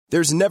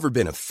There's never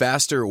been a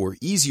faster or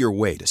easier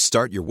way to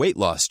start your weight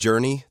loss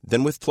journey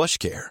than with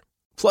PlushCare.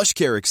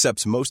 PlushCare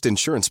accepts most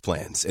insurance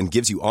plans and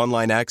gives you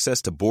online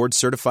access to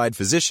board-certified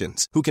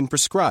physicians who can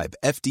prescribe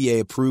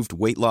FDA-approved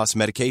weight loss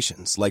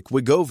medications like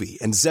Wegovy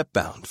and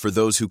Zepbound for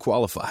those who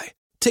qualify.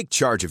 Take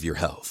charge of your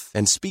health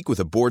and speak with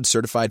a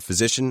board-certified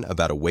physician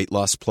about a weight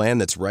loss plan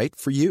that's right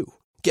for you.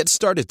 Get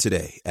started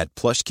today at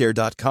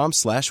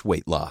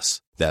plushcare.com/weight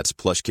loss. That's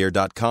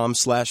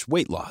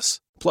plushcare.com/weight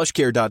loss.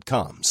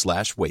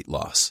 plushcare.com/weight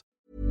loss.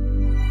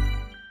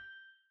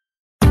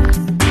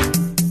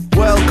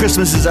 Well,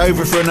 Christmas is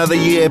over for another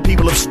year.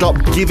 People have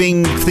stopped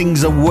giving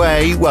things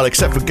away. Well,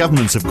 except for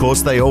governments, of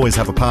course. They always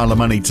have a pile of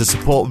money to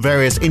support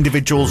various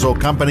individuals or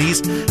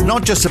companies,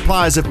 not just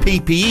suppliers of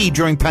PPE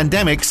during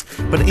pandemics,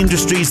 but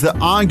industries that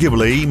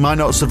arguably might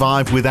not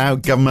survive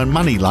without government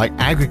money, like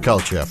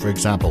agriculture, for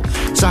example.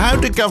 So how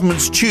do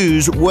governments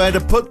choose where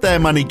to put their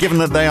money, given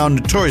that they are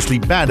notoriously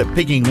bad at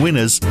picking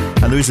winners?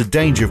 And there is a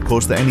danger, of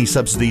course, that any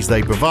subsidies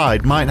they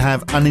provide might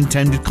have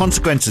unintended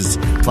consequences,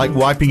 like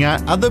wiping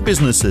out other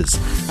businesses.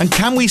 And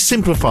can we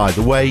simplify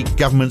the way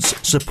governments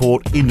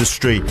support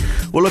industry?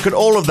 We'll look at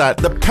all of that,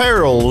 the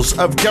perils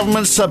of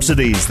government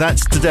subsidies.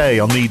 That's today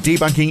on the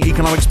Debunking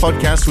Economics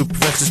podcast with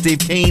Professor Steve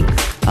Keen.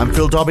 I'm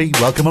Phil Dobbie.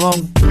 Welcome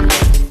along.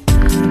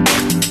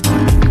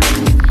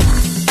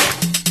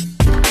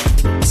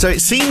 So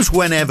it seems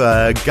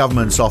whenever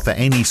governments offer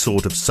any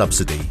sort of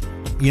subsidy,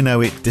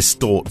 it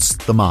distorts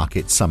the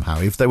market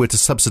somehow. If they were to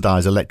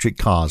subsidise electric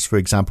cars, for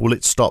example, will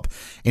it stop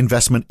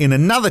investment in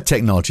another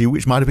technology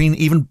which might have been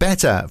even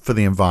better for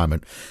the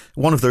environment?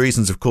 One of the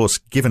reasons, of course,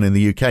 given in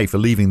the UK for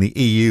leaving the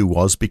EU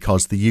was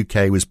because the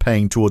UK was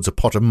paying towards a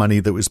pot of money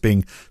that was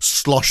being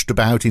sloshed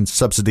about in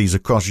subsidies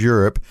across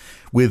Europe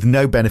with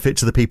no benefit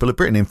to the people of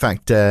Britain. In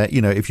fact,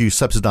 if you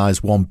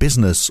subsidise one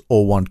business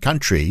or one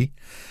country,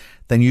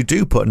 then you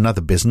do put another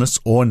business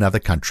or another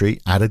country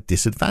at a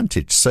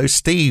disadvantage. So,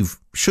 Steve,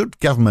 should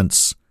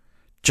governments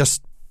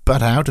just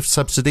butt out of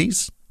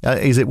subsidies?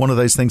 Is it one of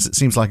those things that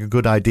seems like a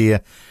good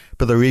idea,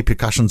 but the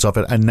repercussions of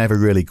it are never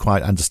really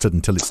quite understood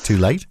until it's too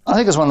late? I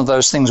think it's one of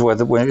those things where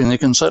and you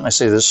can certainly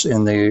see this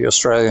in the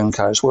Australian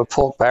case, where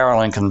pork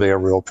barrelling can be a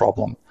real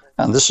problem.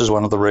 And this is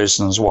one of the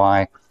reasons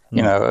why,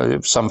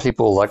 some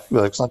people like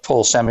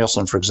Paul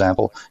Samuelson, for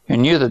example, who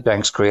knew that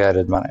banks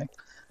created money,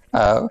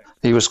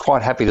 he was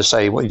quite happy to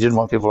say he didn't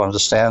want people to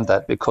understand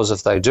that, because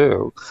if they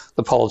do,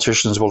 the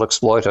politicians will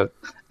exploit it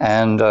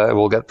and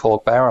will get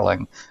pork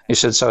barrelling. He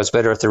said, so it's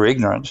better if they're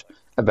ignorant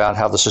about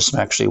how the system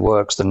actually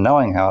works than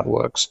knowing how it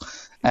works.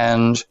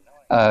 And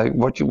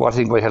what I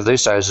think we have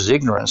these days is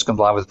ignorance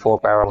combined with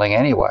pork barrelling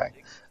anyway,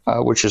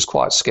 which is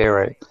quite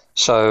scary.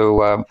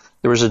 So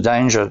there is a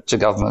danger to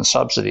government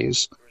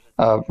subsidies,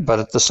 but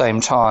at the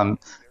same time,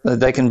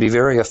 they can be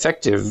very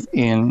effective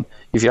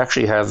if you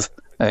actually have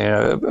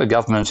a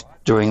government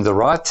doing the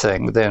right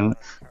thing. Then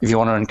if you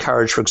want to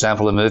encourage, for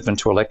example, a movement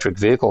to electric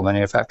vehicle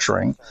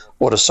manufacturing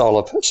or to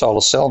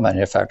solar cell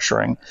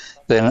manufacturing,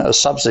 then a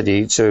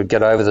subsidy to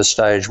get over the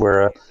stage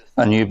where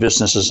a new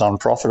business is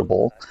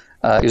unprofitable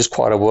is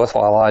quite a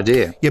worthwhile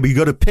idea. Yeah, but you've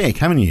got to pick,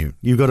 haven't you?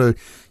 You've got to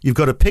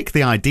pick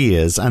the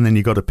ideas, and then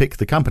you've got to pick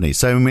the company.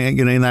 So,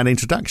 in that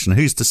introduction,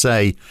 who's to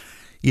say,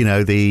 it's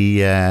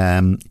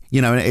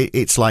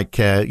like,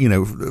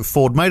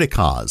 Ford Motor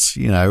Cars,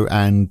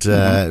 and,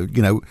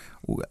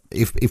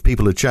 if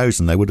people had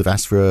chosen, they would have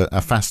asked for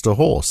a faster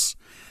horse.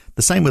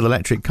 The same with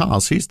electric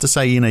cars. Who's to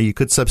say, you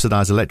could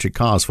subsidise electric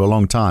cars for a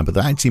long time, but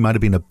there actually might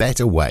have been a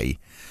better way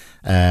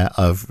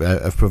of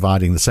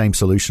providing the same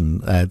solution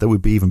that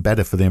would be even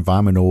better for the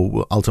environment,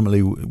 or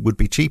ultimately would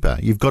be cheaper.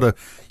 You've got to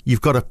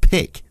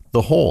pick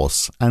the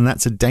horse, and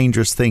that's a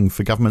dangerous thing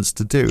for governments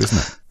to do, isn't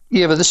it?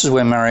 Yeah, but this is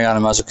where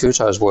Mariano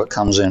Mazzucato's work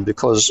comes in,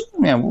 because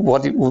it's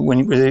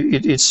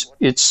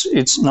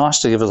nice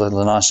to give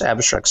a nice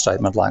abstract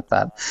statement like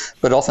that,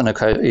 but often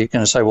you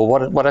can say, well,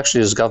 what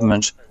actually is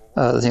government?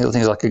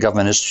 Things like a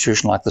government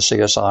institution like the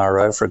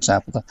CSIRO, for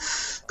example, the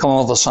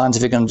Commonwealth of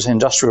Scientific and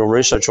Industrial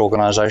Research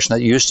Organisation,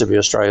 that used to be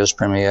Australia's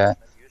premier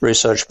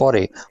research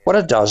body. What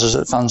it does is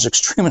it funds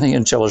extremely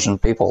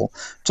intelligent people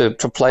to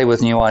play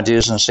with new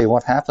ideas and see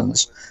what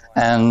happens.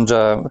 And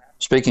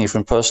speaking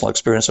from personal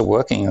experience of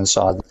working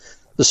inside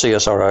the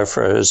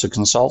CSIRO as a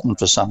consultant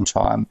for some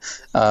time,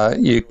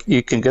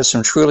 you can get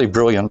some truly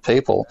brilliant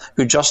people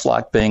who just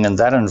like being in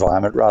that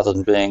environment rather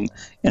than being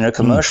in a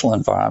commercial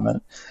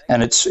environment.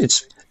 And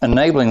it's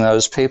enabling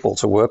those people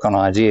to work on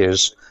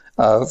ideas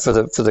for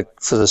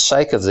the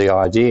sake of the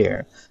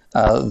idea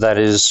that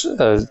is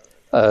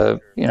a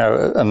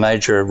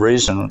major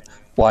reason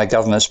why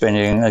government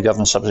spending and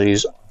government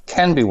subsidies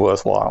can be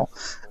worthwhile.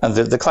 And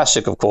the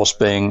classic, of course,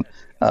 being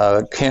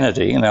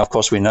Kennedy. Now, of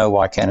course, we know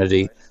why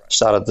Kennedy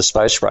started the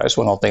space race.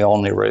 Well, not the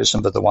only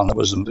reason, but the one that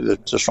was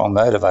a strong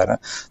motivator.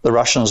 The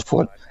Russians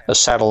put a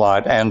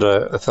satellite and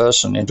a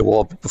person into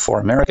orbit before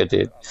America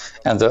did.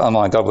 And oh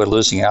my God, we're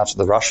losing out to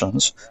the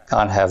Russians.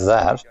 Can't have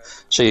that.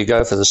 So you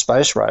go for the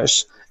space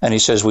race. And he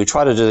says, we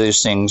try to do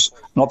these things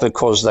not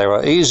because they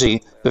are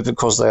easy, but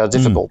because they are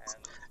difficult.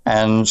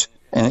 And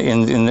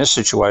in this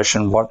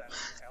situation, what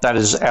that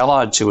is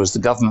allied to as the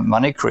government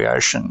money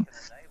creation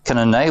can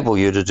enable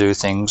you to do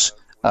things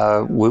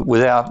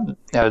without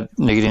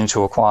needing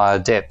to acquire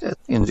debt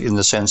in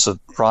the sense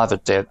of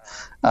private debt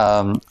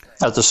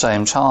at the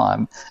same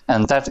time.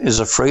 And that is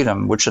a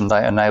freedom which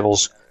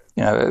enables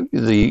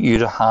you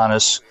to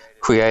harness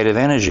creative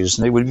energies.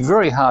 And it would be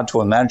very hard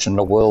to imagine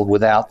a world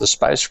without the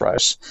space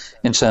race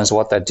in terms of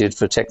what that did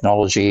for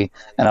technology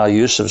and our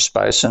use of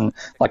space. And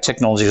like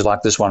technologies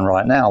like this one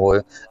right now,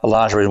 where a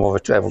large reason why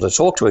we're able to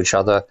talk to each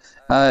other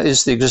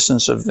is the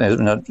existence of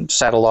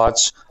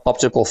satellites,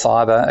 optical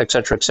fiber, et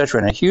cetera,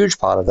 and a huge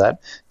part of that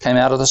came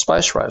out of the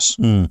space race.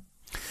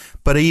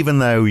 But even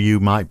though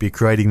you might be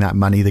creating that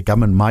money, the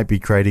government might be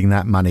creating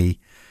that money,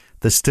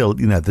 there's still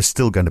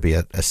going to be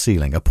a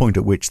ceiling, a point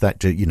at which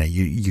that,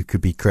 you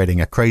could be creating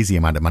a crazy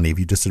amount of money if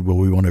you just said, well,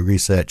 we want to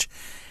research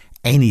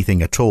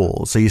anything at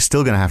all. So you're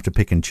still going to have to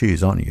pick and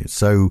choose, aren't you?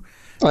 So,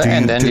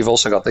 you've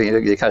also got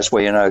the case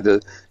where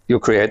you'll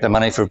create the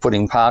money for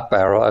putting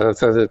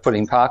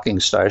parking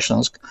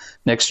stations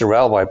next to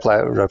railway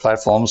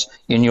platforms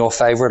in your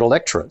favourite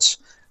electorates.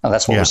 And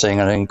that's what we're seeing,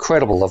 an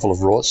incredible level of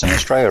rorts in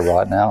Australia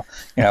right now.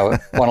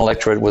 One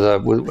electorate with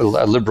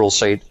a Liberal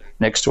seat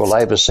next to a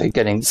Labor seat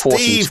getting 40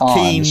 Steve times.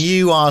 Keen,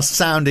 you are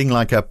sounding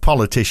like a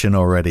politician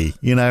already.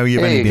 You've only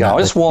been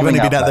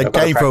at the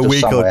game for a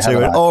week or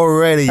two, and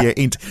already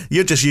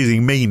you're just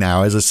using me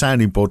now as a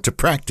sounding board to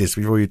practice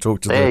before you talk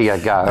to the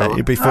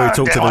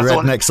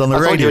rednecks on the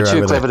radio. I thought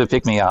you were too clever to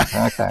pick me up.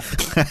 Okay.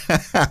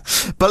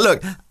 But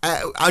look,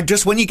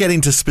 just when you get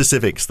into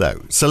specifics, though,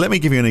 so let me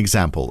give you an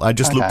example. I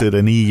just looked at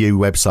an EU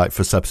website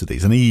for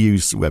subsidies, an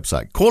EU's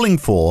website, calling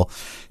for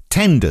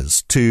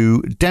tenders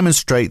to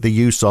demonstrate the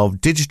use of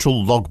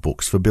digital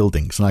logbooks for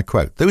buildings. And I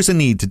quote, "There is a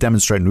need to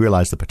demonstrate and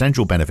realise the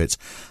potential benefits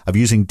of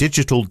using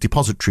digital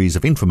depositories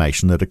of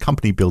information that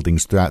accompany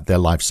buildings throughout their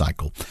life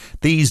cycle.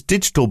 These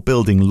digital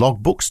building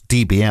logbooks,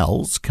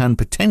 DBLs, can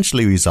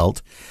potentially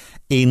result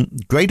in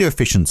greater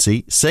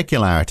efficiency,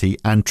 circularity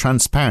and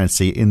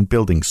transparency in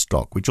building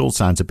stock," which all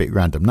sounds a bit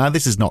random. Now,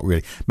 this is not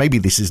really, maybe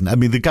this isn't,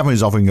 the government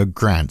is offering a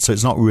grant, so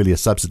it's not really a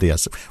subsidy.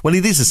 Well,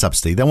 it is a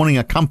subsidy. They're wanting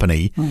a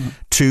company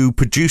to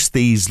produce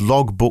these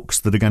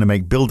logbooks that are going to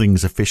make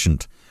buildings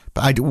efficient.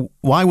 But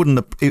why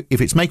wouldn't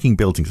if it's making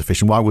buildings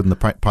efficient, why wouldn't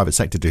the private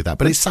sector do that?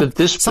 But it's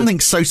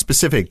something so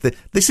specific that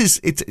this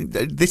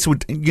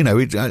would,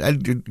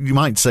 you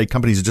might say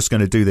companies are just going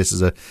to do this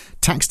as a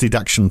tax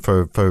deduction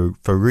for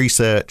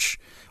research,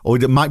 or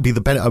it might be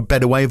a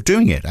better way of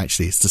doing it.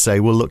 Actually, is to say,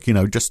 well, look,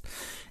 just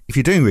if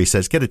you're doing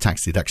research, get a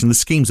tax deduction. The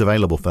scheme's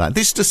available for that.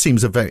 This just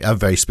seems a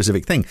very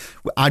specific thing.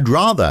 I'd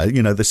rather,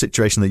 the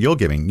situation that you're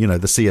giving, the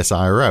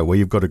CSIRO, where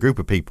you've got a group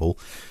of people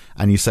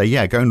and you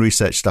say, go and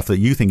research stuff that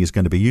you think is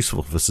going to be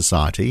useful for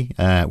society.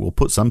 We'll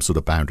put some sort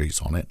of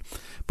boundaries on it.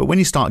 But when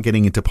you start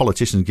getting into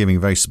politicians giving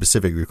very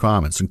specific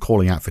requirements and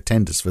calling out for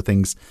tenders for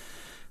things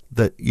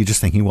that you're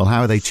just thinking, well, how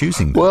are they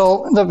choosing that?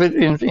 Well,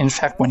 in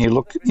fact, when you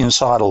look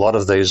inside a lot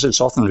of these, it's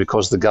often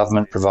because the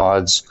government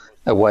provides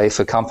a way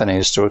for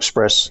companies to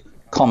express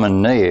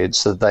common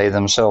needs that they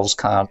themselves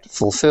can't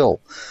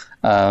fulfill.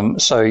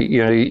 So,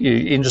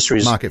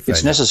 industries,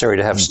 it's necessary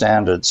to have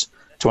standards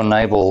to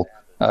enable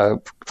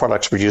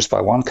products produced by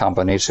one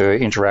company to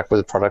interact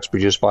with products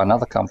produced by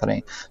another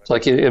company. So,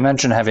 like, you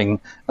imagine having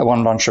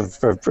one bunch of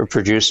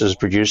producers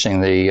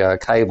producing the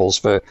cables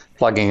for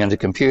plugging into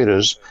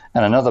computers,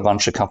 and another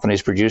bunch of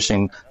companies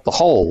producing the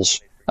holes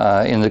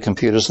in the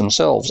computers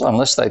themselves.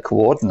 Unless they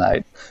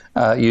coordinate,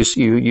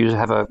 you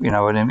have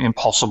an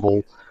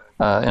impossible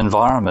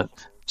environment.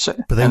 So,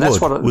 but they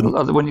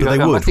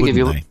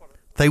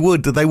They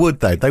would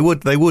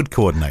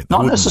coordinate.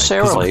 Not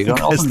necessarily.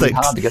 It's often be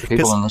hard to get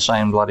people in the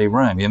same bloody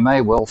room. You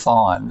may well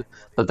find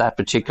that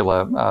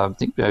particular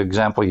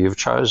example you've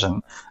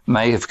chosen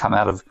may have come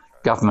out of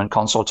government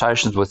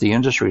consultations with the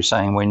industry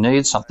saying we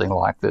need something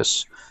like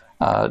this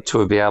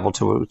to be able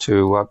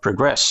to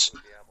progress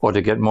or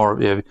to get more.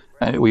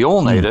 We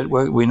all need it.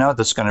 We know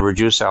that's going to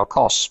reduce our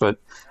costs, but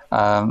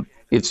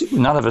it's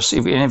none of us.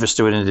 If any of us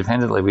do it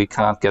independently, we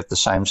can't get the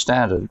same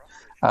standard.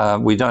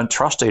 We don't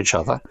trust each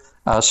other.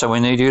 So we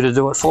need you to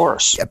do it for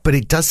us. Yeah, but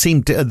it does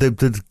seem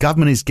the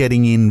government is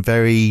getting in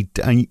very.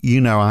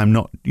 I'm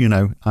not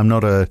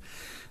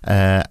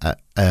I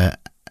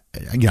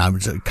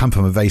come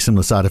from a very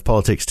similar side of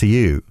politics to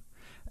you,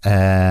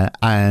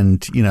 I'm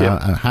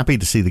happy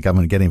to see the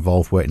government get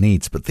involved where it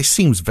needs. But this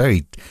seems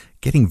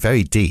getting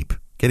very deep.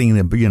 Getting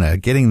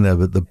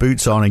the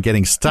boots on and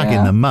getting stuck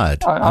in the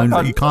mud.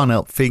 You can't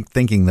help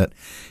thinking that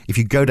if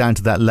you go down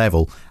to that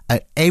level,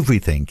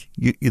 everything,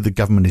 the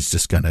government is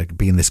just going to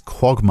be in this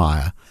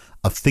quagmire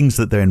of things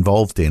that they're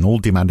involved in, all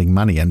demanding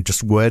money, and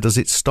just where does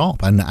it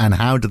stop? And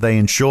how do they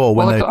ensure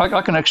when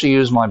I can actually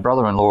use my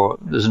brother-in-law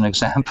as an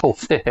example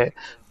there,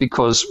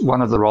 because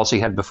one of the roles he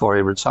had before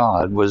he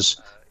retired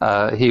was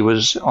he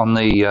was on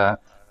the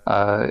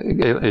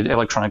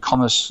Electronic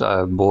Commerce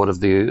Board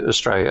of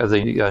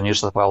the New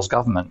South Wales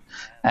government,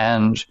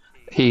 and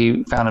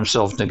he found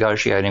himself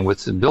negotiating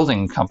with the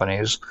building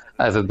companies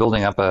over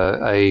building up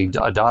a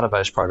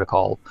database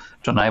protocol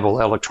to enable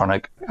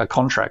electronic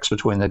contracts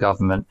between the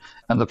government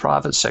and the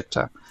private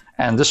sector.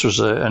 And this was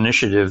an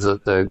initiative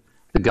that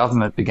the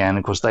government began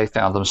because they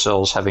found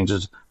themselves having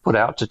to put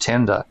out to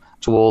tender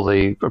to all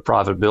the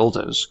private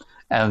builders.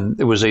 And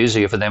it was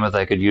easier for them if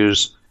they could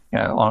use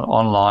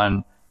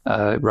online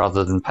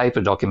rather than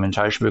paper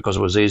documentation, because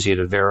it was easier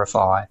to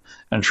verify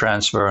and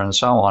transfer and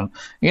so on.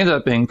 He ended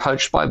up being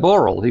poached by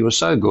Boral. He was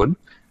so good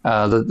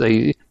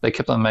that they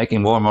kept on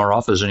making more and more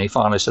offers, and he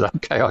finally said,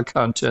 okay, I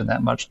can't turn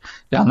down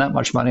that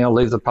much money. I'll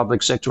leave the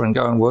public sector and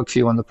go and work for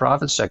you in the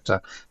private sector.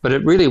 But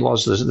it really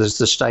was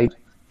the state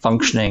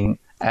functioning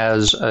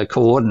as a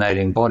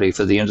coordinating body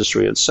for the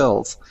industry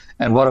itself.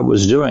 And what it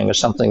was doing is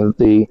something that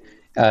the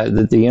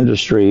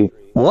industry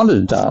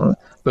wanted done,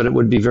 but it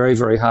would be very,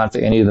 very hard for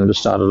any of them to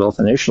start it off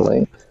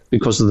initially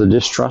because of the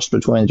distrust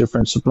between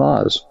different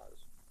suppliers.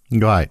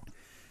 Right.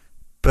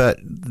 But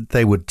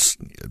they would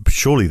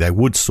sort it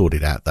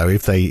out, though,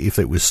 if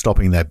it was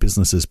stopping their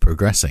businesses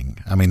progressing.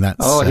 I mean, that's...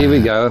 Oh, here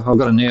we go. I've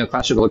got a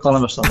neoclassical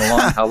economist on the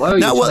line. Hello.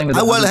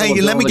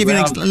 Let me give you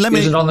an example.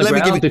 Is it on the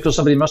ground because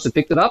somebody must have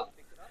picked it up?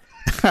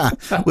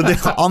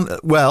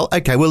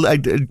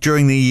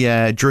 During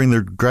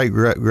the Great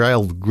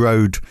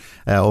Road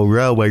or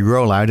Railway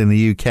rollout in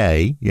the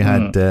UK, you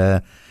had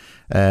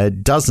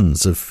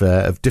dozens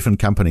of different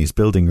companies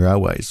building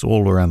railways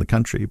all around the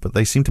country, but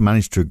they seem to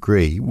manage to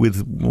agree,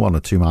 with one or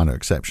two minor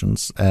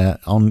exceptions,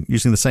 on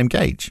using the same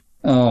gauge.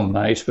 Oh,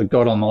 mate, but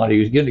God Almighty,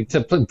 you're getting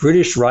to put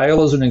British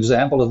Rail as an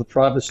example of the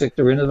private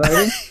sector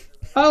innovating.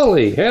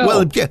 Holy hell!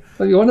 Well, yeah,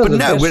 but of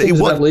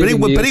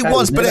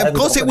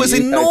course it was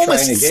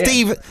enormous.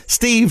 Steve,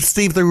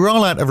 the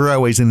rollout of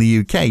railways in the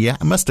UK, you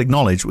must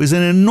acknowledge, was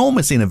an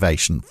enormous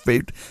innovation.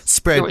 It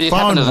spread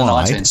far and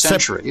wide. In the 19th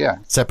century,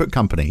 separate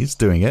companies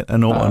doing it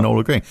and all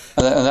agreeing.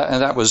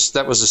 And that was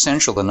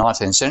essential. The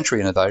 19th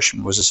century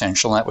innovation was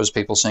essential. And that was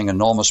people seeing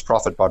enormous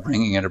profit by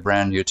bringing in a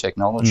brand new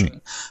technology.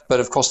 But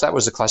of course, that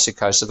was a classic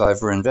case of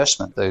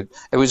overinvestment.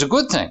 It was a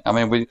good thing. I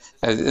mean,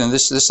 and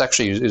this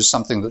actually is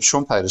something that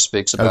Schumpeter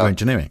speaks about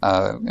engineering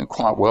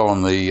quite well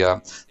in the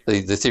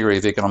theory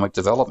of economic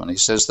development. He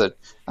says that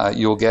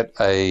you'll get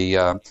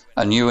a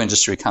new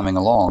industry coming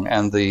along,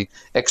 and the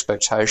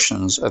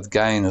expectations of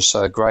gain are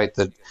so great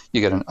that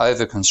you get an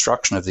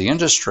overconstruction of the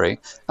industry,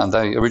 and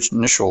the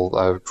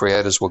initial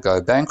creators will go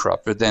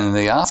bankrupt. But then in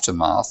the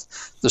aftermath,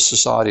 the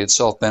society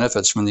itself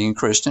benefits from the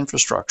increased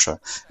infrastructure.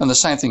 And the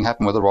same thing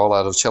happened with the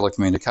rollout of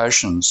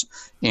telecommunications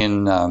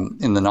in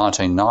the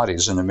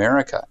 1990s in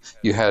America.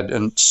 You had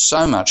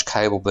so much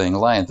cable being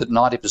laid that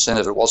 90%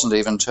 of it wasn't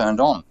even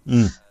turned on.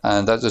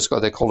 And that's why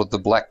they call it the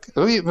black.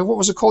 What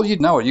was it called?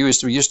 You'd know it. You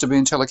used to be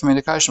in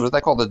telecommunications, but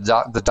they call it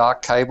the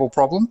dark cable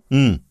problem.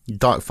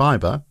 Dark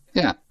fiber.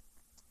 Yeah,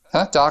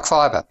 dark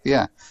fiber.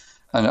 Yeah,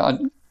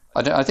 and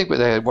I think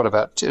they had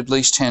about at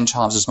least 10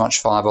 times as much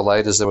fiber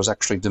laid as there was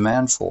actually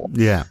demand for.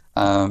 Yeah.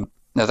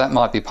 Now that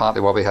might be partly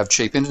why we have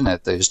cheap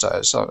internet these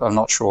days. So I'm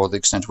not sure the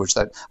extent to which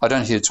that. I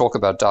don't hear talk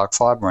about dark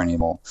fiber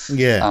anymore.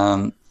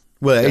 Yeah.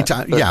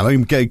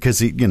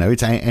 Because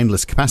it's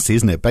endless capacity,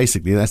 isn't it?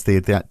 Basically, that's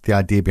the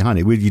idea behind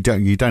it. You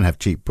don't have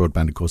cheap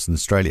broadband, of course, in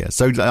Australia.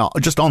 So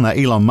just on that,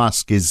 Elon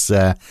Musk is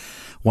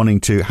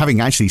wanting to,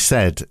 having actually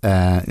said,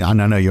 and I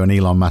know you're an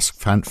Elon Musk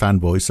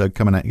fanboy, so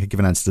come and give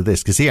an answer to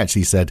this, because he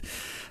actually said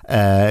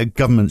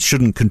government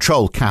shouldn't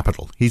control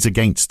capital. He's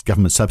against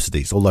government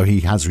subsidies, although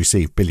he has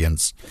received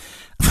billions.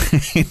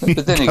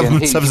 But then again,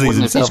 these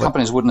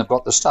companies wouldn't have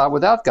got the start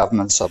without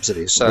government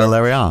subsidies. So, well,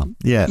 there we are.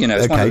 Yeah,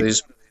 it's one of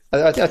these.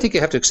 I think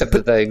you have to accept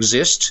that they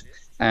exist,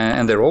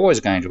 and they're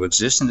always going to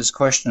exist, and it's a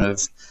question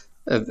of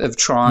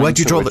trying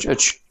to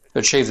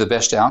achieve the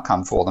best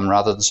outcome for them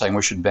rather than saying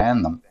we should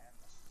ban them.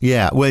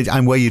 Yeah,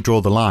 and where you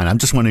draw the line. I'm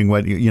just wondering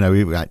where,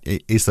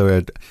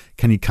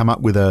 can you come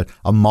up with a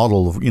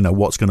model of,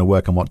 what's going to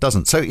work and what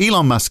doesn't? So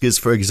Elon Musk is,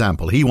 for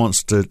example, he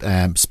wants to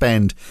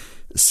spend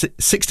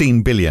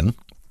 $16 billion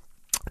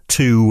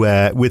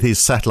with his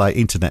satellite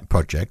internet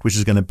project, which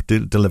is going to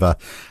deliver,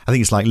 I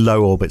think it's like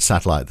low orbit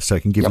satellite, so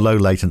it can give low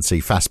latency,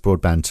 fast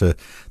broadband to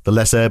the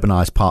less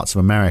urbanized parts of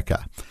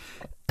America.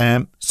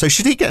 So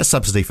should he get a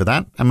subsidy for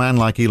that? A man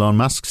like Elon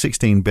Musk,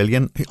 $16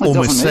 billion,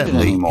 almost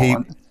certainly.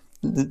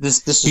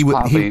 This is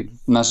partly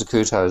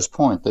Mazzucato's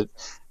point that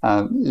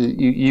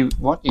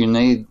what you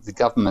need the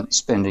government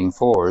spending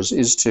for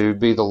is to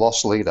be the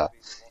loss leader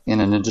in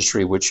an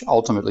industry which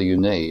ultimately you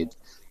need.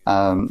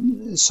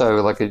 Nobody's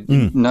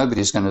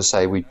going to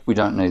say we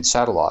don't need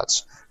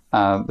satellites,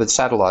 but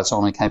satellites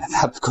only came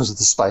about because of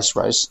the space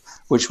race,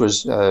 which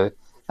was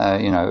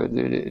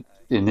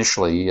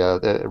initially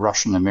the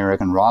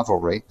Russian-American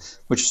rivalry,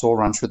 which is all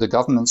run through the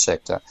government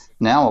sector.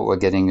 Now what we're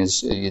getting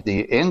is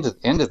the end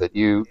of it.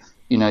 You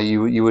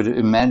would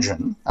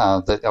imagine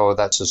that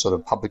that's a sort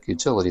of public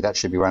utility that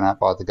should be run out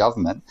by the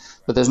government,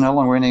 but there's no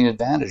longer any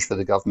advantage for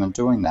the government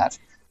doing that.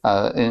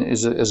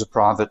 As a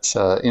private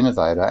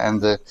innovator,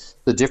 and the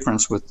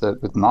difference with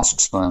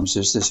Musk's firms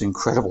is this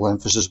incredible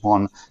emphasis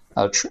on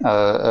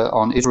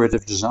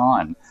iterative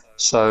design.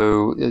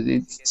 So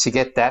to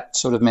get that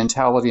sort of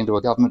mentality into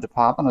a government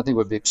department, I think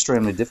would be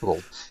extremely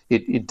difficult.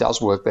 It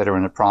does work better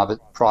in a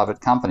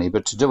private company,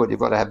 but to do it, you've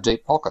got to have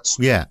deep pockets.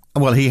 Yeah,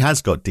 well, he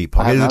has got deep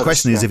pockets. The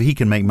question is if he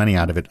can make money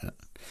out of it.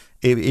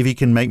 If he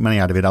can make money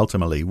out of it,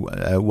 ultimately,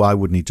 why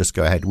wouldn't he just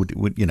go ahead?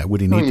 Would he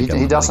need to go?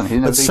 He doesn't.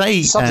 But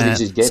the subsidies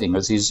he's getting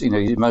is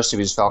most of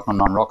his Falcon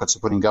 9 rockets are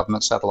putting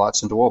government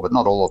satellites into orbit.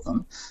 Not all of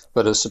them,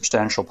 but a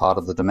substantial part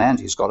of the demand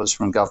he's got is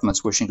from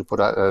governments wishing to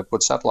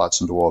put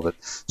satellites into orbit.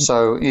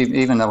 So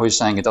even though he's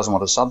saying he doesn't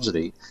want a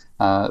subsidy,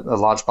 a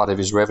large part of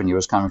his revenue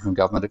is coming from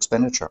government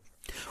expenditure.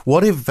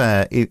 What if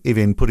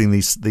in putting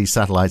these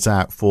satellites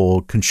out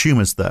for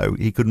consumers, though,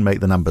 he couldn't make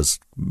the numbers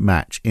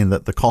match in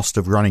that the cost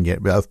of running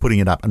it, of putting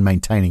it up and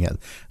maintaining it,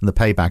 and the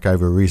payback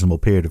over a reasonable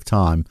period of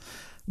time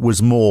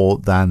was more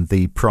than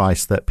the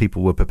price that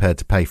people were prepared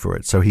to pay for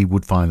it. So he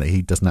would find that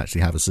he doesn't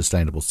actually have a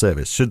sustainable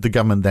service. Should the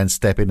government then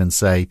step in and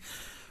say,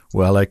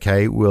 well,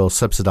 okay, we'll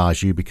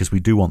subsidise you because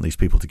we do want these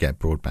people to get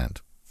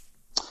broadband?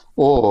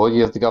 Or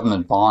you have the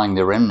government buying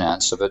the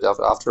remnants of it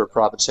after a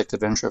private sector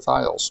venture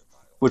fails,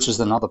 which is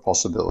another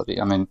possibility.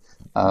 I mean,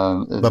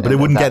 but it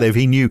wouldn't get it if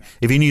he knew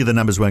the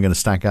numbers weren't going to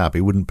stack up.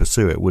 He wouldn't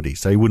pursue it, would he?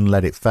 So he wouldn't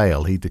let it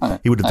fail. He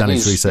would have done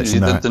his research.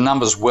 The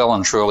numbers well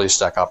and truly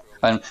stack up,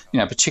 and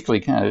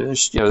particularly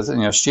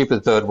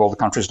stupid third world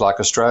countries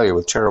like Australia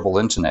with terrible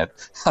internet.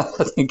 I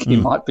think he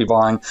might be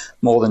buying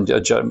more than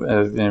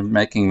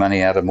making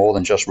money out of more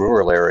than just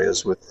rural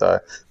areas with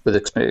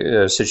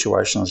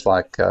situations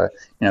like the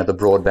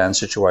broadband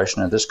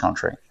situation in this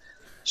country.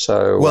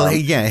 So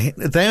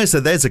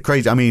there's a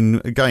crazy. I mean,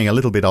 going a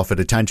little bit off at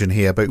a tangent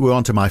here, but we're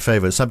on to my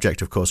favourite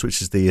subject, of course,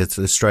 which is the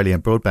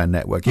Australian broadband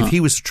network. If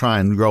he was to try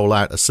and roll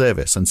out a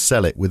service and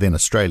sell it within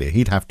Australia,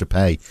 he'd have to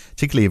pay,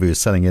 particularly if he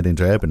was selling it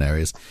into urban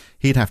areas,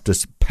 he'd have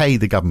to pay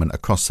the government a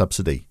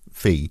cross-subsidy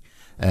fee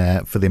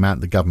for the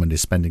amount the government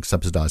is spending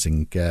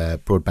subsidising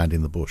broadband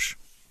in the bush.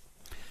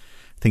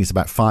 I think it's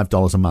about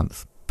 $5 a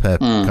month per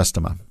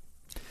customer.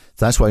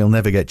 So that's why you'll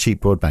never get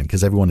cheap broadband,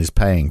 because everyone is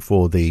paying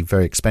for the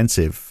very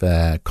expensive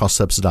cost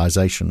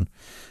subsidisation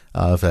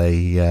of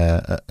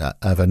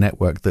a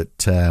network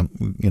that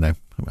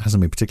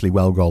hasn't been particularly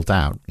well rolled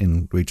out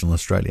in regional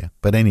Australia.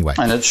 But anyway,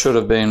 and it should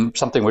have been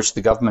something which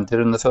the government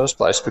did in the first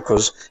place,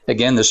 because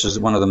again, this is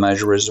one of the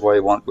major reasons why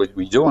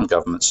we do want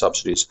government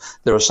subsidies.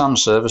 There are some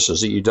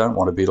services that you don't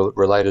want to be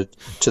related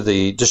to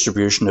the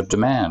distribution of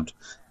demand.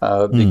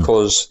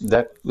 Because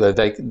the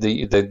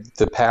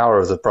power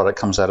of the product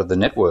comes out of the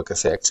network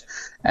effect,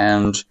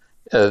 and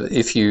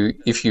if you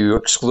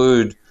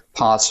exclude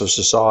parts of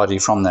society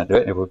from that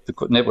network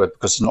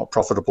because it's not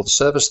profitable to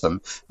service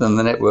them, then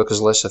the network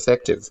is less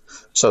effective.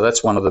 So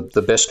that's one of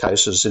the best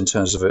cases in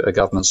terms of a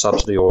government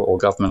subsidy or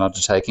government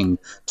undertaking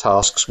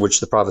tasks which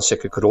the private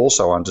sector could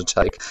also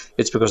undertake.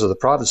 It's because if the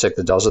private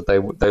sector does it,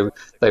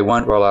 they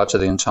won't roll out to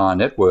the entire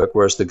network,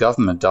 whereas the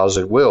government does,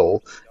 it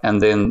will,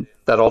 and then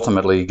that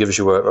ultimately gives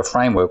you a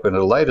framework, and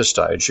at a later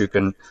stage you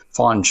can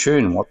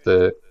fine-tune what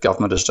the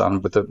government has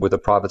done with a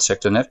private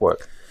sector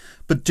network.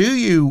 But do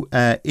you,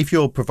 if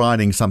you're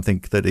providing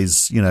something that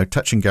is,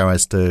 touch and go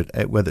as to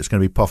whether it's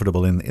going to be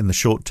profitable in the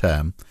short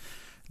term,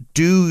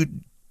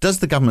 does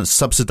the government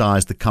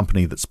subsidise the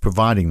company that's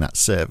providing that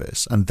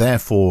service and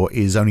therefore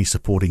is only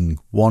supporting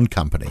one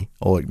company,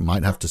 or it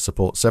might have to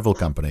support several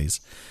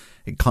companies?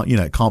 It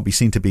can't be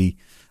seen to be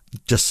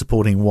just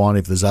supporting one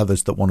if there's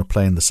others that want to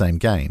play in the same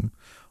game.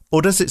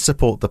 Or does it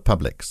support the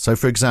public? So,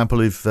 for example,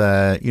 if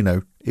taking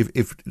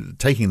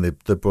the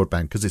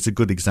broadband, because it's a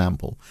good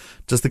example,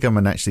 does the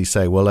government actually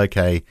say, well,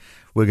 okay,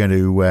 we're going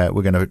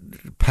to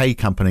pay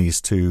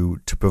companies to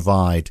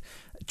provide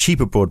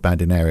cheaper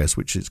broadband in areas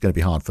which is going to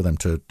be hard for them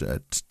to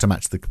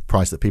match the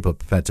price that people are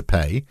prepared to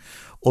pay?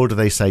 Or do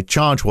they say,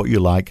 charge what you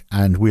like,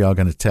 and we are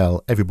going to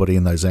tell everybody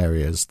in those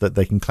areas that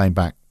they can claim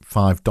back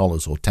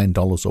 $5 or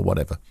 $10 or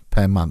whatever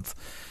per month?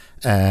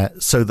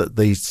 So that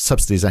the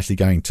subsidy is actually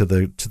going to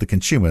the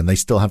consumer, and they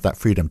still have that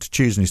freedom to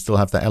choose, and you still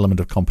have that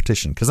element of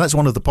competition, because that's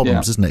one of the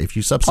problems, isn't it? If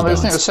you subsidise,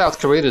 I think South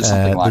Korea did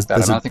something like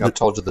that. I think I've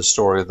told you the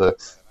story of the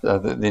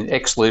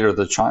ex-leader of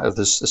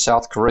the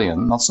South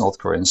Korean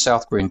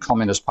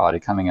Communist Party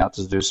coming out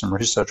to do some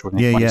research with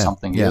him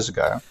 20-something years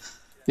ago.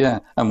 Yeah,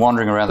 and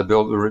wandering around the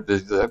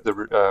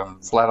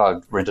flat I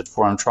rented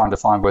for him, trying to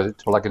find where to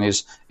plug in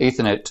his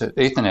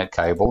Ethernet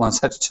cable, and I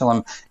had to tell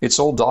him it's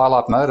all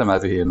dial-up modem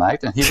over here,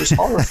 mate, and he was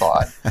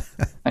horrified.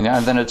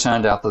 And then it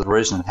turned out that the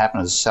reason it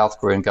happened is the South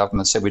Korean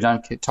government said we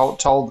don't told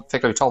the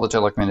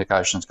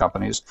telecommunications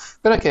companies,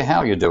 we don't care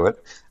how you do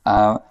it,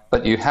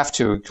 but you have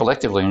to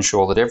collectively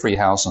ensure that every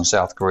house in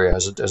South Korea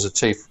has a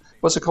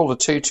what's it called, a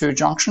T2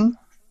 junction?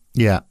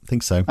 Yeah, I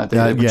think so. Which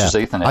is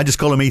Ethernet. I just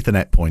call them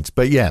Ethernet points,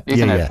 but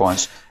Ethernet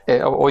points.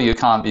 Or you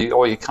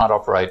can't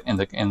operate in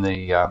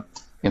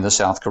the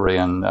South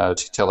Korean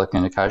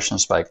telecommunications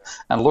space.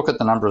 And look at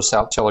the number of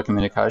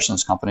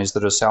telecommunications companies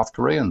that are South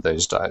Korean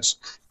these days.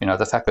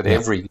 The fact that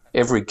every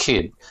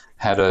kid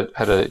had a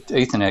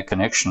Ethernet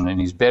connection in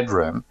his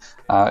bedroom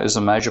is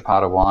a major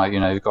part of why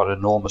you've got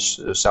enormous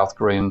South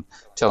Korean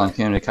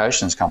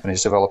telecommunications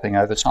companies developing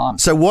over time.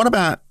 So what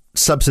about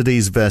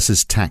subsidies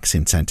versus tax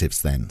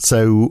incentives then.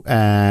 So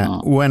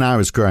when I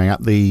was growing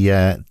up,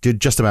 did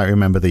just about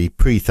remember the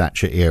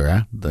pre-Thatcher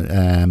era,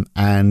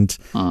 and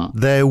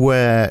there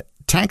were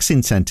tax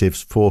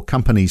incentives for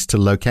companies to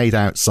locate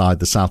outside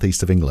the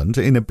southeast of England,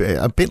 in a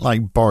bit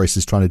like Boris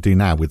is trying to do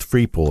now with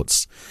free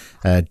ports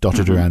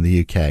dotted around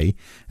the UK,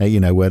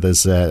 where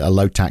there's a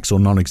low tax or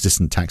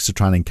non-existent tax to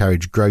try and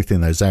encourage growth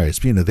in those areas.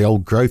 The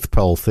old growth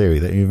pole theory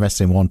that you invest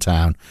in one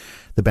town,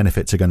 the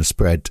benefits are going to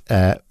spread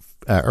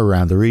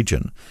around the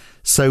region.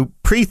 So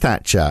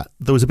pre-Thatcher,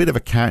 there was a bit of a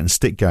carrot and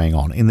stick going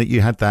on in that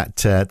you had that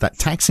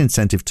tax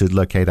incentive to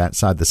locate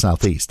outside the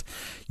southeast.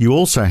 You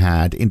also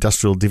had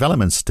industrial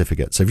development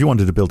certificates. So if you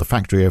wanted to build a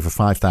factory over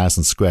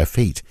 5,000 square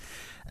feet,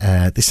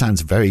 this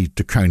sounds very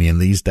draconian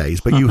these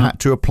days, but you had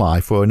to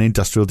apply for an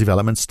industrial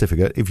development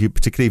certificate,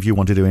 particularly if you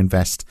wanted to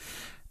invest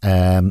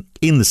in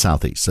the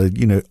southeast. So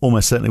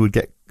almost certainly would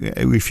get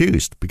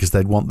refused because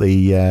they'd want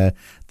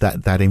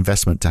that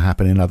investment to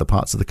happen in other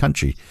parts of the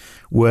country,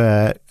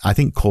 where I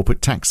think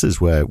corporate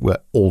taxes were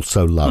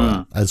also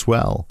lower as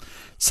well.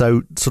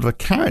 So sort of a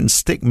carrot and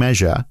stick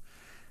measure.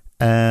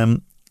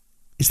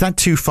 Is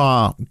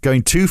that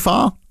going too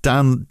far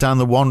down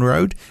the one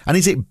road? And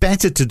is it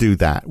better to do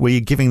that where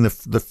you're giving the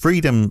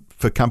freedom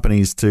for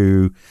companies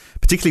to,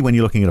 particularly when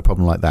you're looking at a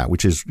problem like that,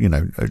 which is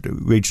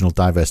regional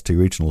diversity,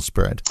 regional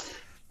spread?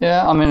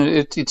 Yeah, I mean,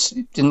 it's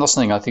not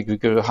something I think we've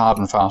got a hard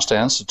and fast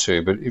answer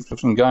to. But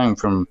if I'm going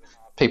from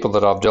people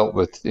that I've dealt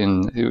with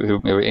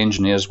who are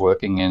engineers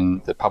working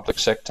in the public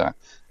sector,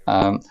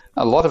 a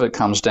lot of it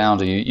comes down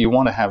to you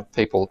want to have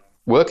people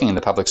working in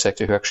the public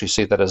sector who actually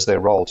see that as their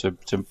role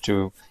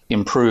to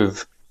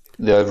improve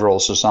the overall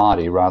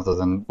society rather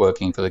than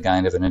working for the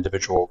gain of an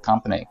individual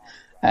company.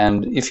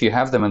 And if you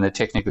have them and they're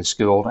technically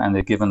skilled and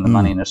they're given the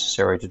money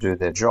necessary to do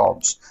their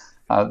jobs,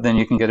 then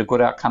you can get a good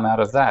outcome out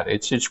of that.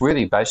 It's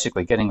really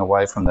basically getting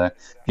away from the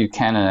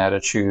Buchanan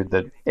attitude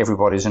that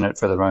everybody's in it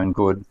for their own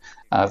good,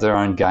 their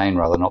own gain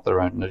rather, not their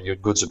own.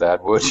 Good's a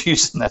bad word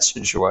used in that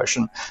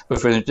situation.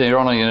 But they're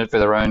only in it for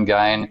their own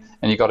gain,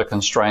 and you've got to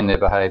constrain their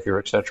behaviour,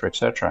 etc.,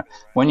 etc.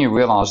 When you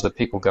realise that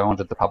people go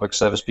into the public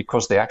service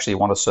because they actually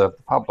want to serve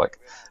the public,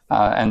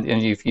 and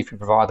if you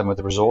provide them with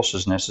the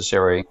resources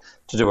necessary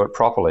to do it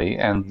properly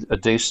and a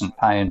decent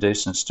pay and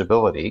decent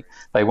stability,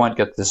 they won't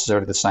get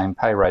necessarily the same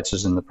pay rates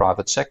as in the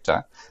private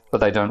sector. But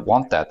they don't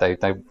want that.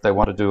 They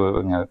want to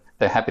do.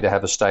 They're happy to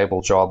have a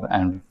stable job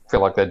and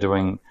feel like they're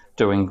doing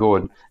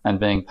good and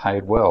being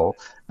paid well.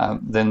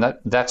 Then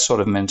that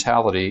sort of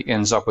mentality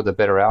ends up with a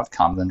better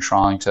outcome than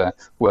trying to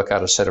work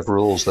out a set of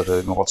rules that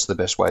are what's the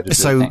best way to do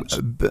things.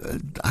 So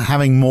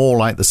having more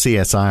like the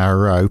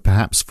CSIRO,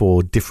 perhaps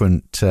for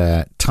different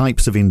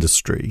types of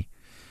industry,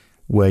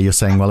 where you're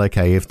saying, well,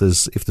 okay, if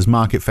there's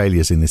market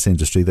failures in this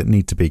industry that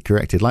need to be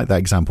corrected, like that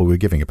example we were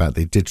giving about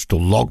the digital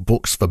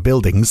logbooks for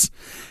buildings,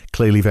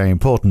 clearly very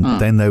important,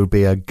 then there would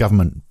be a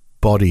government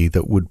body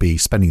that would be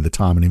spending the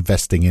time and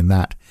investing in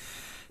that,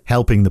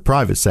 helping the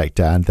private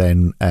sector, and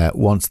then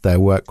once their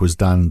work was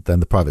done, then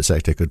the private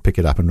sector could pick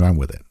it up and run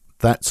with it.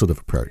 That sort of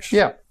approach.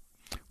 Yeah.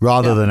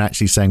 Rather than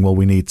actually saying, well,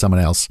 we need someone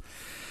else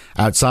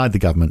outside the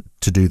government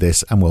to do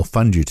this and we'll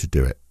fund you to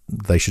do it.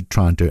 They should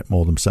try and do it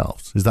more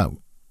themselves. Is that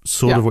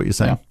sort of what you're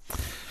saying? Yeah.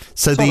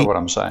 So sort of what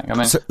I'm saying. I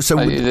mean,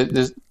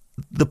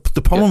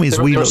 the problem is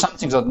there are some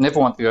things I'd never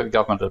want the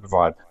government to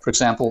provide. For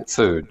example,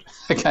 food.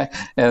 Okay,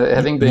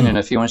 having been in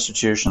a few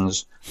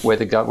institutions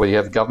where you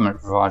have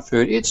government provide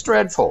food, it's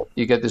dreadful.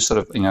 You get this sort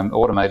of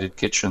automated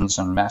kitchens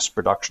and mass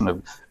production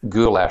of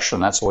goulash,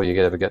 and that's all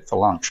you ever get for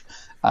lunch.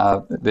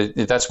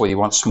 That's where you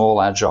want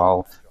small,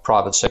 agile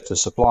private sector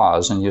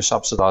suppliers, and you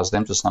subsidise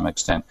them to some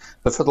extent.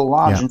 But for the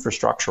large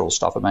infrastructural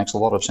stuff, it makes a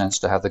lot of sense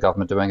to have the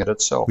government doing it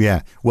itself.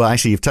 Yeah. Well,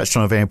 actually, you've touched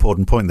on a very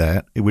important point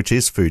there, which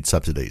is food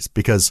subsidies,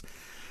 because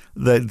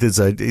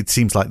it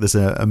seems like there's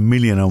a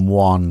million and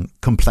one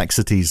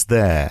complexities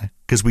there,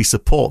 because we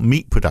support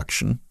meat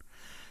production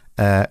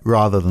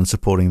rather than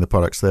supporting the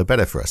products that are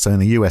better for us. So in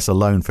the US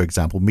alone, for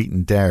example, meat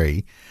and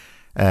dairy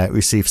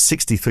receive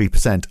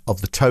 63% of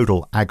the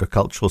total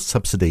agricultural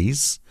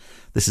subsidies.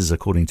 This is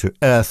according to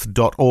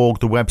earth.org,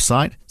 the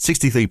website.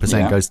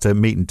 63% goes to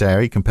meat and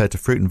dairy, compared to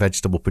fruit and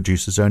vegetable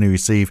producers only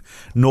receive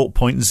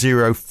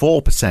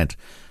 0.04%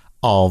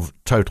 of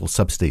total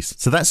subsidies.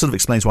 So that sort of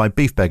explains why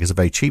beef burgers are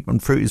very cheap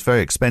and fruit is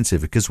very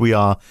expensive, because we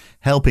are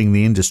helping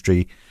the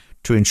industry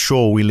to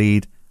ensure we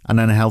lead an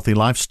unhealthy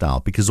lifestyle,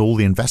 because all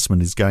the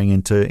investment is going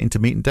into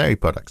meat and dairy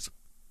products.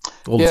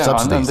 All the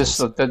subsidies.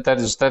 And that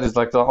is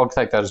like, I'll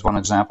take that as one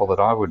example that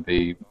I would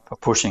be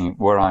pushing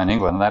were I in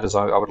England, and that is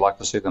I would like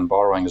to see them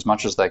borrowing as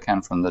much as they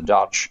can from the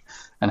Dutch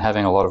and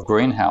having a lot of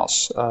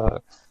greenhouse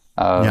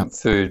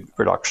food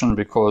production,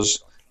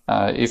 because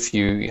if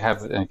you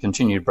have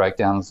continued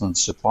breakdowns in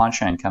supply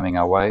chain coming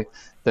our way,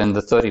 then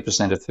the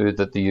 30% of food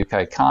that the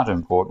UK can't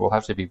import will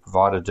have to be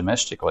provided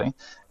domestically.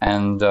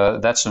 And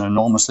that's an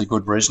enormously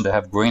good reason to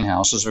have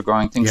greenhouses for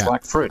growing things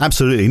like fruit.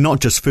 Absolutely. Not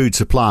just food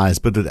supplies,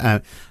 but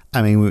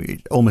I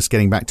mean, almost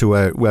getting back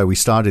to where we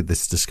started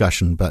this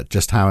discussion, but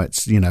just how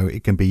it's,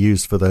 it can be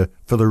used for the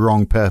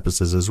wrong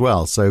purposes as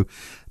well. So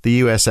the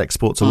US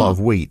exports a lot of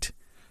wheat.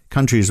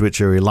 Countries which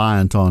are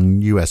reliant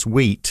on US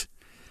wheat,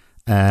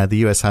 the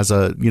US has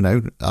a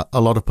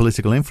lot of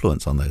political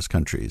influence on those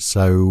countries.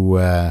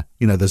 So,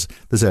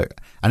 there's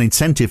an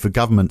incentive for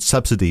government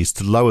subsidies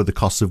to lower the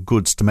cost of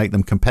goods to make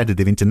them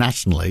competitive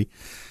internationally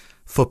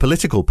for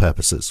political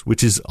purposes,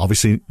 which is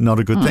obviously not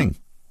a good thing.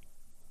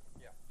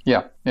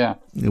 Yeah.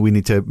 We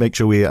need to make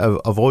sure we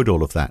avoid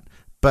all of that.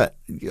 But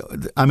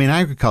I mean,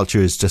 agriculture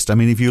is just. I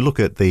mean, if you look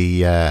at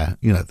the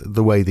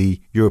the way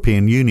the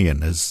European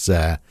Union has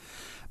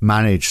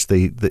managed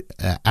the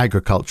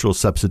agricultural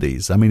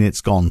subsidies, I mean,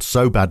 it's gone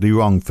so badly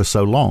wrong for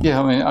so long.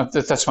 Yeah, I mean,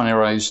 that's one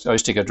area I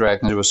used to get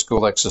dragged into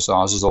school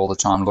exercises all the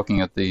time,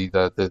 looking at the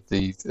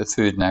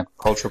food and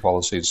agricultural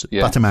policies.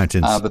 Yeah. Butter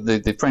mountains. But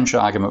the French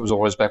argument was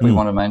always back. We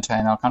want to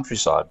maintain our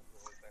countryside,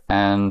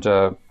 and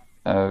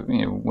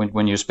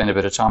when you spend a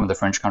bit of time in the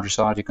French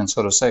countryside, you can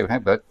sort of say, hey,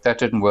 but that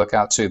didn't work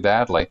out too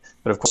badly.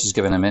 But of course, it's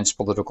given immense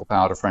political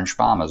power to French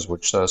farmers,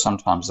 which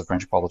sometimes the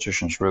French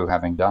politicians rue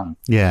having done.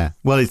 Yeah,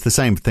 well, it's the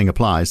same thing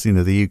applies.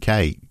 The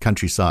UK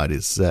countryside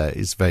is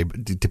very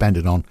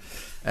dependent on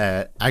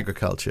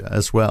agriculture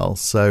as well.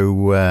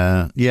 So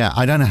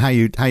I don't know how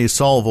you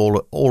solve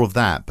all of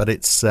that, but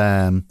it's.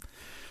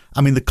 I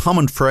mean, the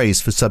common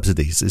phrase for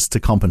subsidies is to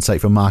compensate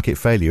for market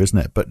failure, isn't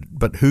it?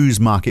 But whose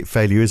market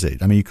failure is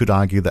it? I mean, you could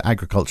argue that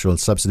agricultural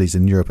subsidies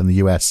in Europe and the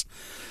US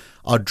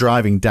are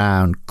driving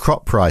down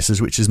crop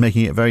prices, which is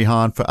making it very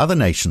hard for other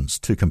nations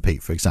to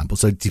compete, for example.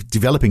 So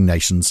developing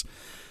nations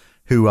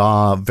who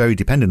are very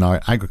dependent on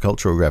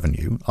agricultural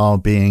revenue are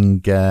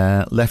being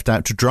left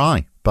out to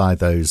dry by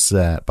those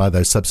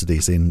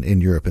subsidies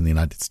in Europe and the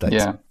United States.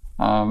 Yeah.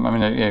 I'm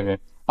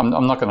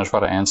not going to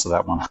try to answer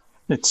that one.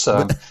 It's...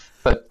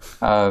 But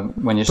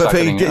when you start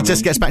it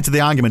just gets back to the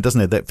argument,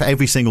 doesn't it, that for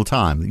every single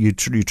time you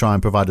try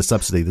and provide a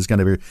subsidy, there's going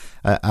to be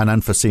an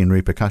unforeseen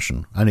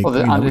repercussion.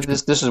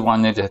 This is why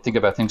I need to think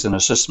about things in a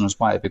systems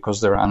way,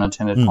 because there are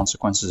unintended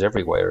consequences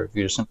everywhere if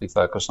you simply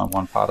focus on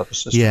one part of the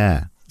system.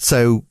 Yeah.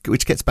 So,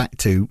 which gets back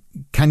to,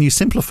 can you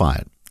simplify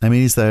it? I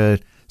mean,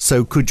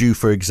 could you,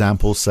 for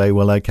example, say,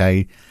 well,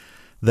 okay,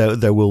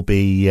 there will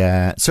be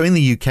so in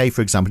the UK,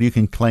 for example, you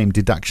can claim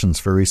deductions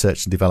for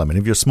research and development.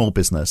 If you're a small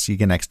business, you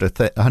get an extra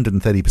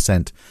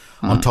 130%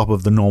 on top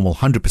of the normal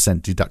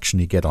 100% deduction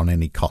you get on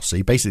any cost. So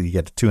you basically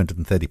get a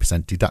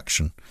 230%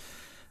 deduction.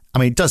 I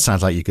mean, it does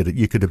sound like you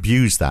could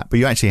abuse that, but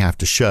you actually have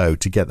to show,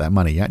 to get that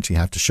money, you actually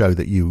have to show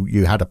that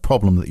you had a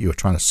problem that you were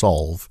trying to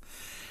solve,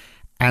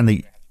 and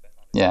you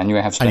had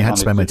to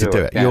spend money to do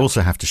it. Yeah. You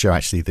also have to show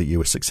actually that you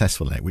were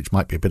successful in it, which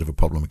might be a bit of a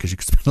problem because you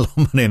could spend a lot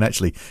of money and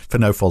actually, for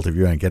no fault of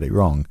your own, get it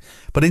wrong.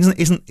 But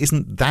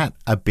isn't that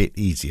a bit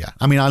easier?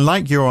 I mean, I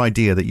like your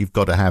idea that you've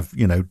got to have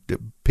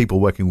people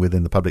working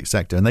within the public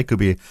sector, and they could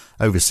be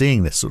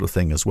overseeing this sort of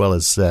thing as well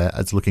as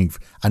looking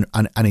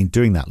and in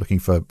doing that, looking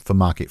for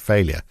market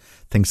failure,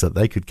 things that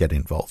they could get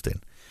involved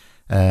in.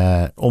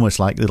 Almost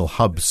like little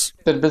hubs.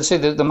 But see,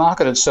 the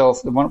market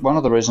itself, one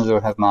of the reasons we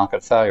have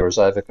market failure is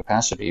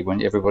overcapacity,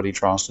 when everybody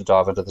tries to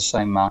dive into the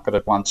same market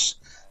at once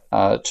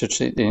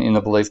in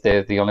the belief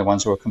they're the only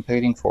ones who are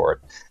competing for it.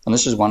 And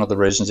this is one of the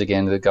reasons,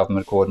 again, that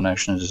government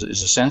coordination is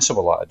a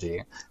sensible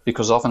idea,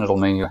 because often it'll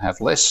mean you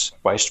have less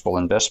wasteful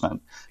investment,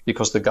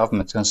 because the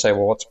government's going to say,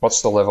 well,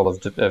 what's the level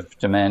of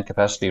demand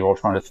capacity you're all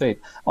trying to feed?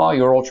 Oh,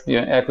 you're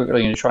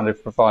trying to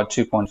provide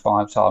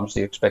 2.5 times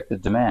the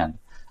expected demand.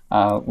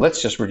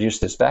 Let's just reduce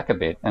this back a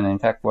bit. And in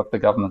fact, what the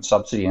government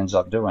subsidy ends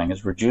up doing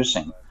is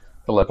reducing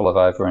the level of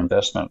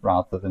overinvestment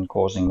rather than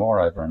causing more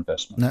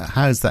overinvestment. Now,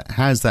 how's that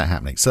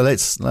happening? So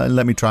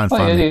let me try and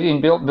find it.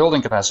 In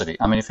building capacity.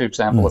 I mean, for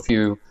example, if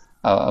you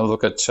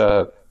look at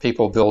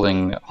people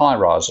building high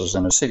rises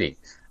in a city,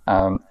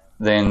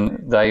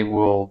 then they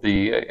will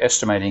be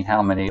estimating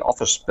how many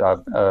office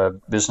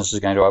businesses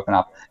are going to open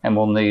up and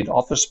will need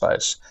office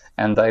space,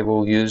 and they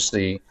will use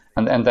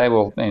and they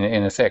will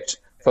in effect.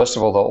 First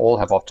of all, they'll all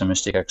have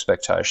optimistic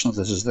expectations.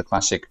 This is the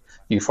classic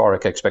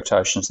euphoric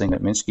expectations thing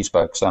that Minsky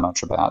spoke so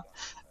much about.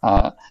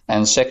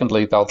 And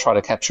secondly, they'll try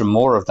to capture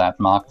more of that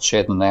market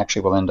share than they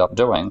actually will end up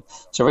doing.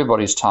 So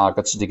everybody's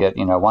target is to get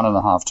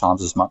 1.5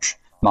 times as much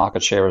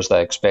market share as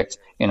they expect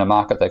in a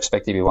market they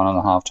expect to be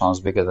 1.5 times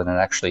bigger than it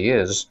actually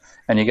is.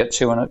 And you get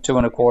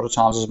 2.25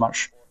 times as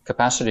much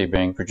capacity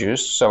being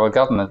produced. So a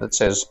government that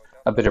says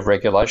a bit of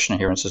regulation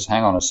here and says,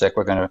 hang on a sec,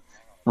 we're going to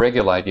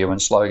regulate you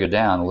and slow you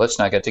down. Let's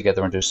now get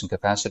together and do some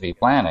capacity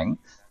planning.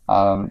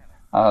 Then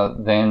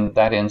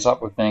that ends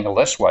up with being a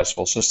less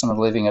wasteful system and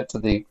leaving it to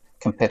the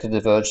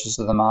competitive urges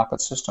of the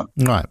market system.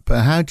 Right,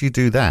 but how do you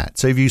do that?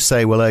 So if you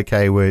say, well,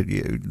 okay,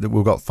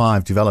 we've got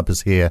 5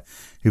 developers here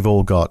who've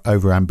all got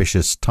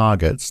overambitious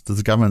targets, does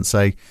the government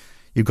say,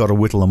 you've got to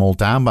whittle them all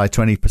down by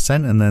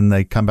 20%, and then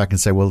they come back and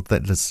say, well,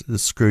 let's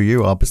screw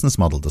you. Our business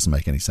model doesn't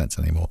make any sense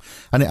anymore.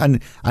 And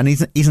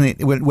isn't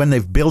it, when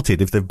they've built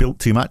it, if they've built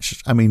too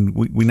much, I mean,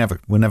 we're never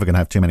going to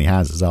have too many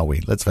houses, are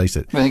we? Let's face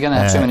it. Well, you're going to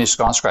have too many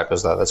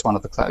skyscrapers, though. That's one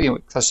of the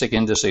classic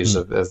indices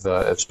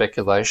of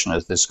speculation,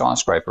 is the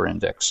skyscraper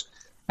index.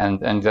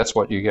 And that's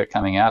what you get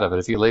coming out of it.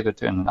 If you leave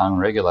it in an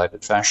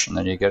unregulated fashion,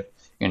 then you get,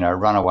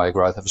 runaway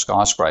growth of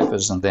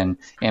skyscrapers and then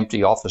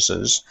empty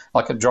offices.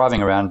 Like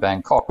driving around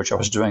Bangkok, which I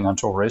was doing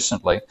until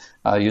recently,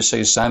 you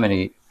see so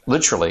many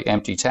literally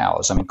empty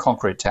towers. I mean,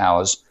 concrete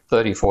towers,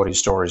 30, 40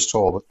 stories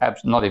tall, with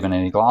not even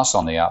any glass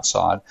on the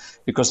outside,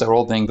 because they're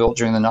all being built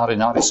during the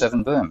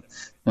 1997 boom.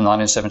 The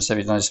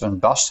 1997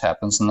 bust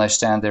happens, and they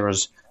stand there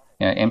as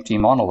empty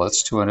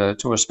monoliths to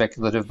a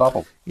speculative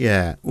bubble.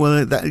 Yeah,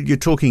 well, you're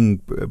talking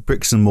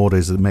bricks and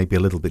mortars that may be a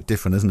little bit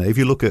different, isn't it? If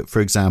you look at,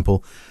 for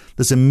example,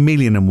 there's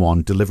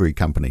 1,000,001 delivery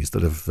companies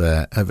that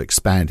have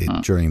expanded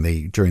during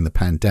the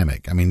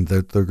pandemic. I mean,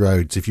 the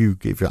roads.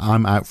 If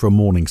I'm out for a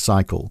morning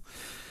cycle,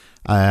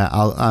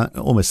 I'll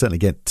almost certainly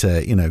get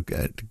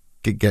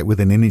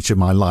within an inch of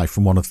my life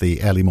from one of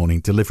the early morning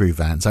delivery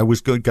vans. I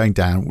was walking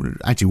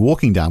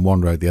down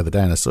one road the other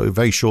day, and I saw a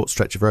very short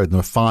stretch of road, and there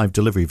were 5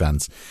 delivery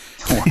vans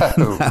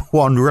on that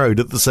one road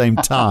at the same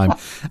time,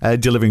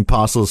 delivering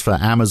parcels for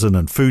Amazon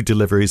and food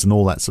deliveries and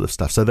all that sort of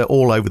stuff. So they're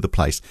all over the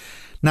place.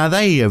 Now,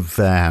 they have,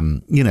 they're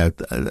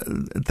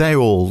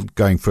all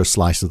going for a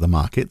slice of the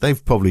market.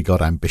 They've probably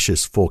got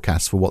ambitious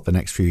forecasts for what the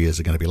next few years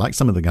are going to be like.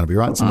 Some of them are going to be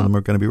right, some of them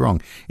are going to be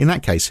wrong. In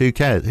that case, who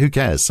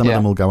cares? Some of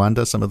them will go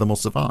under, some of them will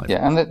survive.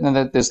 Yeah,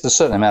 and there's a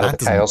certain amount of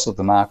the chaos of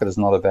the market is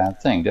not a bad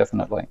thing,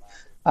 definitely.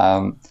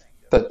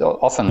 But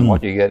often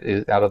what you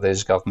get out of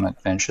these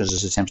government ventures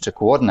is attempts to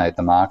coordinate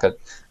the market,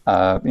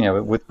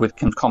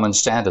 with common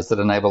standards that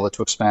enable it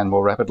to expand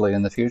more rapidly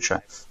in the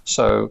future.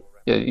 So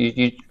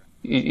it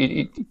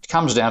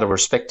comes down to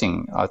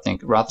respecting, I think,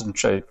 rather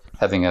than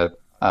having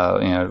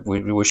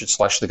we should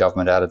slash the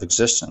government out of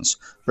existence,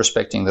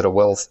 respecting that a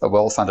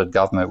well-funded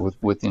government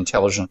with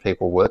intelligent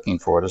people working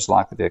for it is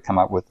likely to come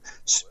up with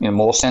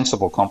more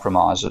sensible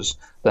compromises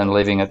than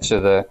leaving it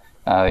to the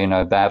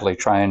badly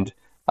trained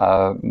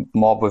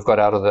mob we've got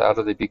out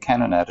of the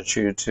Buchanan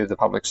attitude to the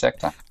public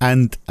sector.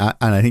 And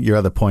I think your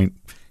other point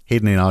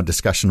hidden in our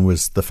discussion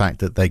was the fact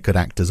that they could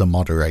act as a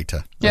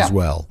moderator as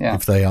well. Yeah.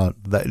 If they are,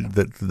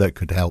 that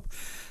could help.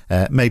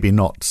 Maybe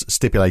not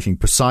stipulating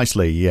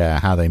precisely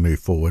how they move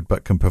forward,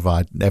 but can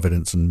provide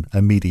evidence and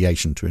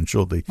mediation to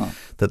ensure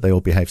that they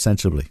all behave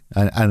sensibly.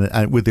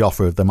 And with the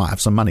offer of they might have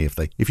some money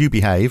if you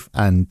behave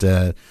and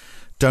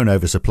don't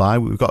oversupply.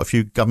 We've got a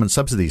few government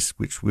subsidies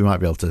which we might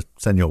be able to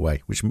send your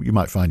way, which you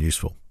might find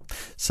useful.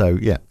 So,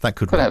 yeah, that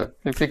could happen.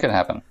 It could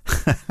happen.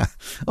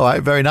 All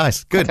right, very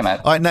nice. Good. Okay,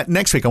 all right,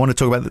 next week I want to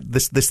talk about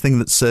this thing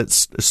that's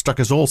struck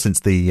us all since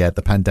the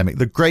pandemic,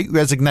 the Great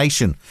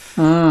Resignation.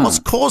 What's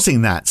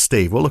causing that,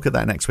 Steve? We'll look at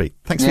that next week.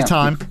 Thanks for your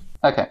time.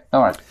 Okay,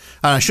 all right.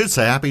 And I should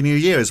say Happy New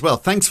Year as well.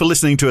 Thanks for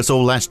listening to us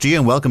all last year,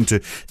 and welcome to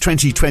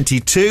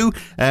 2022.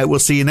 We'll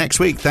see you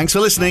next week. Thanks for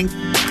listening.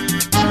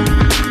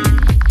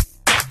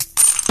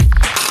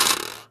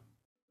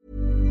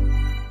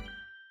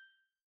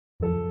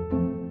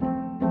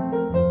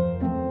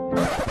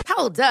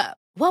 Hold up.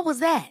 What was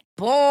that?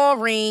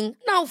 Boring.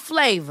 No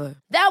flavor.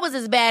 That was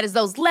as bad as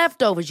those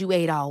leftovers you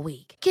ate all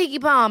week. Keke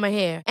Palmer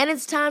here. And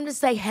it's time to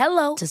say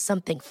hello to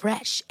something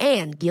fresh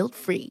and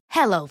guilt-free.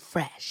 Hello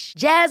Fresh.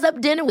 Jazz up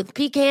dinner with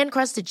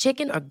pecan-crusted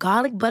chicken or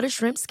garlic butter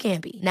shrimp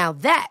scampi. Now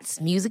that's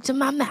music to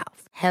my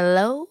mouth.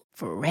 Hello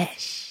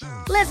Fresh.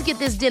 Let's get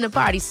this dinner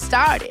party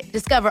started.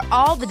 Discover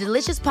all the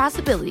delicious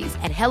possibilities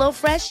at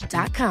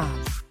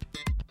HelloFresh.com.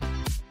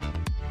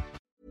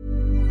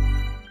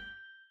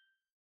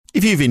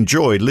 If you've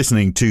enjoyed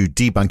listening to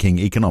Debunking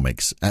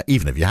Economics,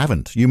 even if you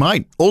haven't, you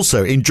might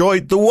also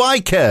enjoy The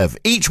Y-Curve.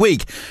 Each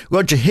week,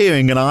 Roger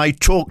Hearing and I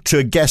talk to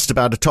a guest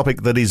about a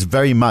topic that is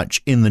very much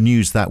in the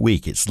news that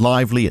week. It's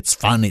lively, it's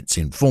fun, it's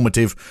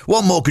informative.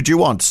 What more could you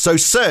want? So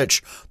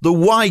search The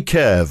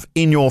Y-Curve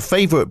in your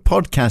favourite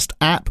podcast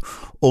app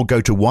or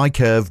go to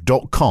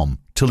ycurve.com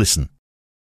to listen.